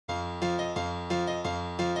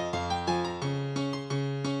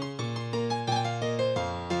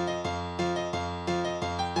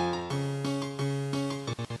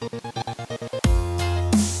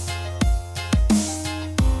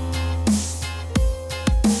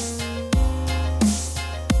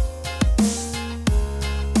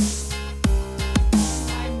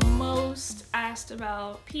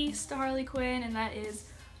piece to Harley Quinn, and that is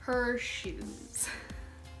her shoes.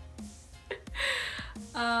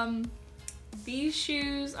 These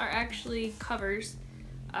shoes are actually covers.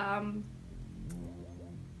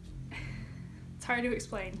 It's hard to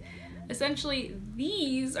explain. Essentially,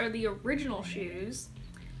 these are the original shoes.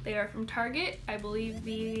 They are from Target. I believe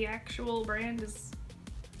the actual brand is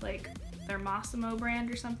like their Massimo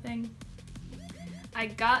brand or something. I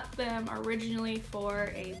got them originally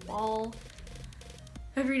for a ball.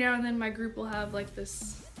 Every now and then my group will have like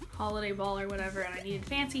this holiday ball or whatever, and I needed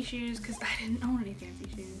fancy shoes because I didn't own any fancy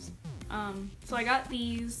shoes. So I got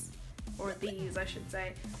these, or these I should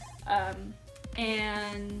say,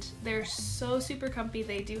 and they're so super comfy.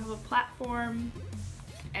 They do have a platform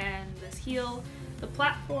and this heel. The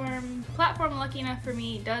platform, lucky enough for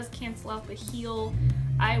me, does cancel out the heel.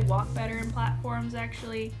 I walk better in platforms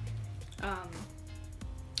actually.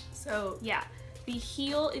 So yeah, the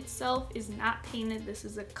heel itself is not painted. This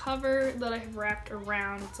is a cover that I have wrapped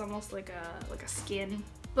around. It's almost like a skin.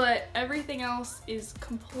 But everything else is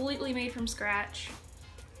completely made from scratch.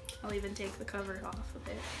 I'll even take the cover off of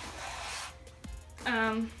it.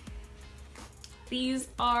 These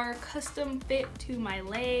are custom fit to my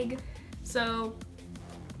leg. So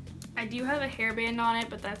I do have a hairband on it,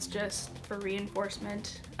 but that's just for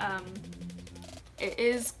reinforcement. It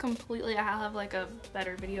is completely, I'll have like a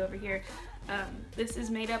better video over here. This is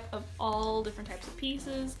made up of all different types of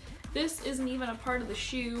pieces. This isn't even a part of the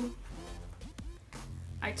shoe.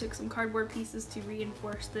 I took some cardboard pieces to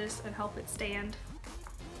reinforce this and help it stand.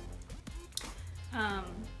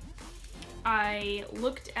 I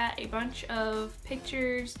looked at a bunch of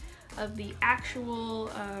pictures of the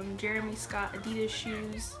actual Jeremy Scott Adidas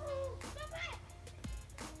shoes.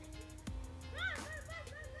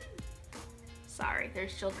 Sorry,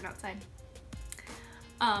 there's children outside.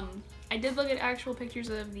 I did look at actual pictures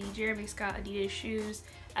of the Jeremy Scott Adidas shoes,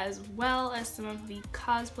 as well as some of the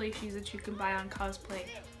cosplay shoes that you can buy on cosplay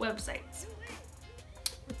websites.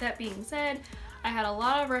 With that being said, I had a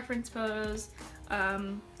lot of reference photos.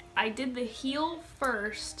 I did the heel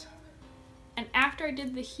first, and after I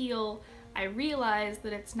did the heel, I realized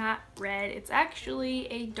that it's not red. It's actually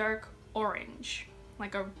a dark orange,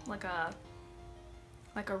 like a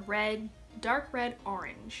red, dark red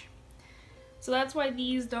orange. So that's why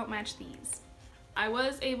these don't match these. I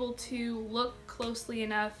was able to look closely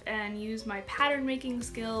enough and use my pattern making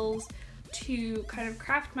skills to kind of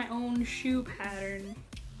craft my own shoe pattern.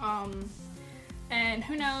 And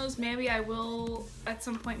who knows, maybe I will at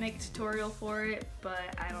some point make a tutorial for it,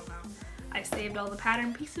 but I don't know. I saved all the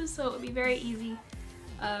pattern pieces so it would be very easy.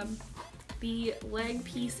 The leg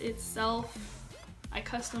piece itself, I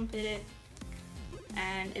custom fit it,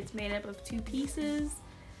 and it's made up of 2 pieces.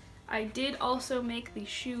 I did also make the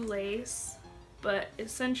shoelace, but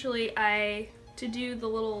essentially to do the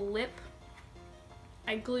little lip,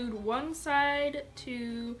 I glued one side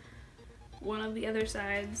to one of the other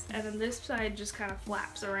sides, and then this side just kind of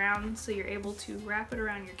flaps around, so you're able to wrap it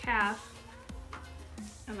around your calf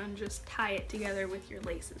and then just tie it together with your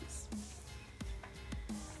laces.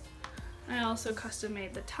 I also custom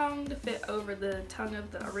made the tongue to fit over the tongue of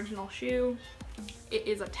the original shoe. It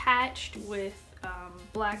is attached with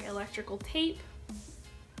black electrical tape.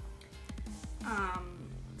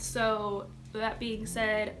 So that being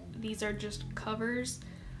said, these are just covers.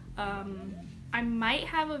 I might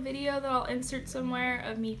have a video that I'll insert somewhere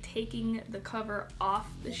of me taking the cover off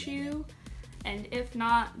the shoe, and if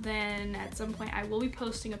not, then at some point I will be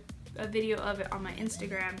posting a video of it on my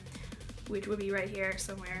Instagram, which will be right here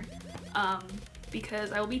somewhere,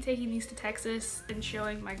 because I will be taking these to Texas and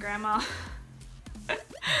showing my grandma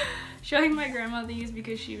these,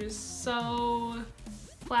 because she was so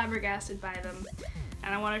flabbergasted by them,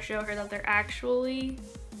 and I want to show her that they're actually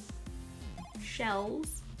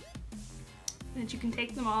shells, and that you can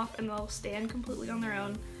take them off and they'll stand completely on their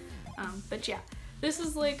own. But yeah, this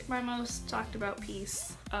is like my most talked about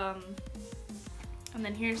piece. And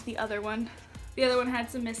then here's the other one. The other one had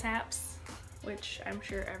some mishaps, which I'm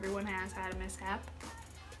sure everyone has had a mishap.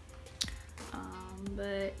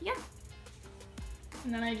 But yeah.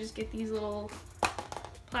 And then I just get these little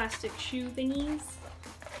plastic shoe thingies,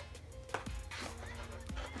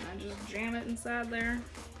 and I just jam it inside there.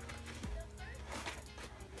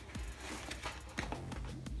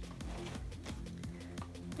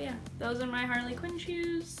 But yeah, those are my Harley Quinn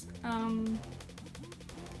shoes.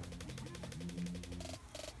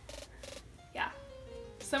 Yeah,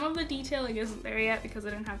 some of the detailing isn't there yet because I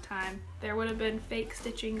didn't have time. There would have been fake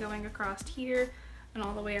stitching going across here and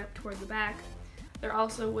all the way up toward the back. There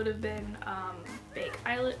also would have been fake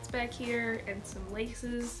eyelets back here and some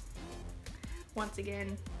laces. Once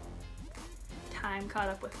again, time caught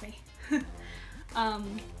up with me.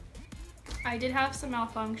 I did have some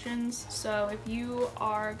malfunctions, so if you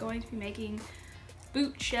are going to be making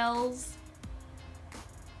boot shells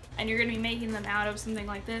and you're going to be making them out of something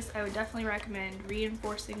like this, I would definitely recommend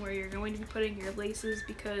reinforcing where you're going to be putting your laces,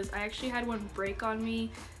 because I actually had one break on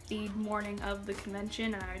me the morning of the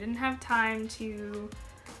convention and I didn't have time to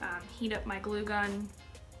heat up my glue gun.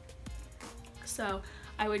 So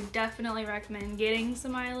I would definitely recommend getting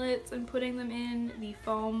some eyelets and putting them in the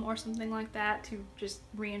foam or something like that to just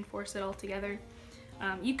reinforce it all together.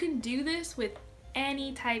 You can do this with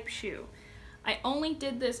any type shoe. I only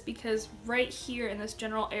did this because right here in this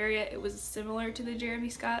general area it was similar to the Jeremy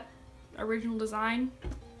Scott original design,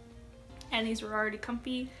 and these were already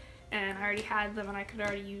comfy and I already had them and I could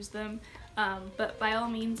already use them. But by all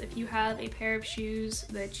means, if you have a pair of shoes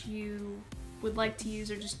that you would like to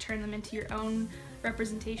use or just turn them into your own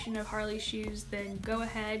representation of Harley shoes, then go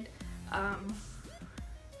ahead,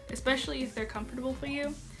 especially if they're comfortable for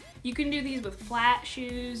you. You can do these with flat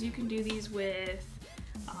shoes, you can do these with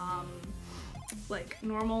like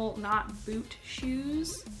normal, not boot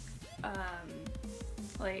shoes,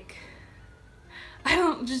 like, I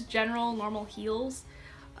don't, just general normal heels.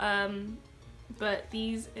 But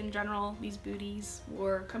these in general, these booties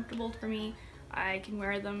were comfortable for me. I can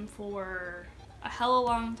wear them for a hella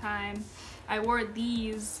long time. I wore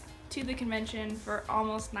these to the convention for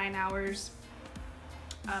almost 9 hours.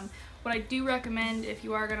 What I do recommend if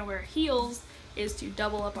you are going to wear heels is to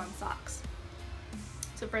double up on socks.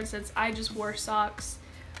 So for instance, I just wore socks.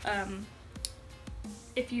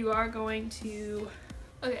 If you are going to...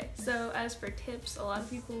 Okay, so as for tips, a lot of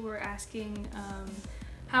people were asking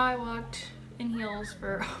how I walked in heels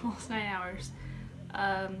for almost 9 hours.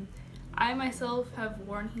 I myself have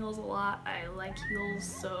worn heels a lot. I like heels,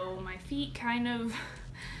 so my feet kind of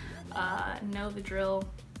know the drill.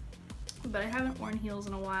 But I haven't worn heels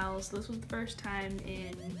in a while, so this was the first time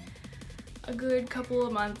in a good couple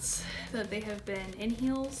of months that they have been in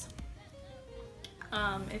heels.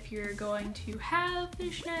 If you're going to have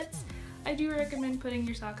fishnets, I do recommend putting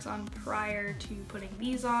your socks on prior to putting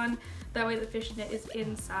these on. That way the fishnet is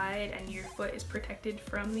inside and your foot is protected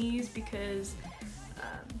from these, because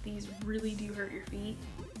these really do hurt your feet.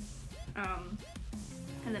 And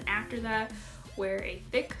then after that, wear a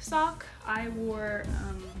thick sock. I wore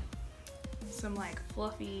some like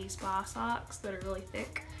fluffy spa socks that are really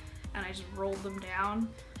thick, and I just rolled them down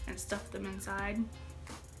and stuffed them inside,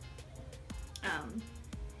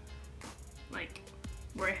 like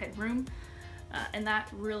where I had room, and that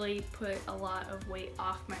really put a lot of weight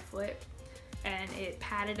off my foot, and it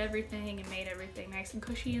padded everything and made everything nice and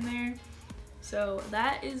cushy in there. So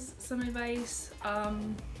that is some advice.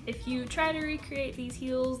 If you try to recreate these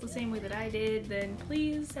heels the same way that I did, then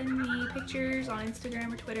please send me pictures on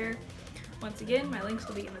Instagram or Twitter. Once again, my links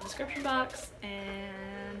will be in the description box,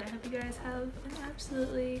 and I hope you guys have an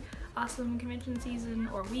absolutely awesome convention season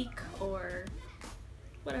or week or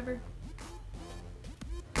whatever.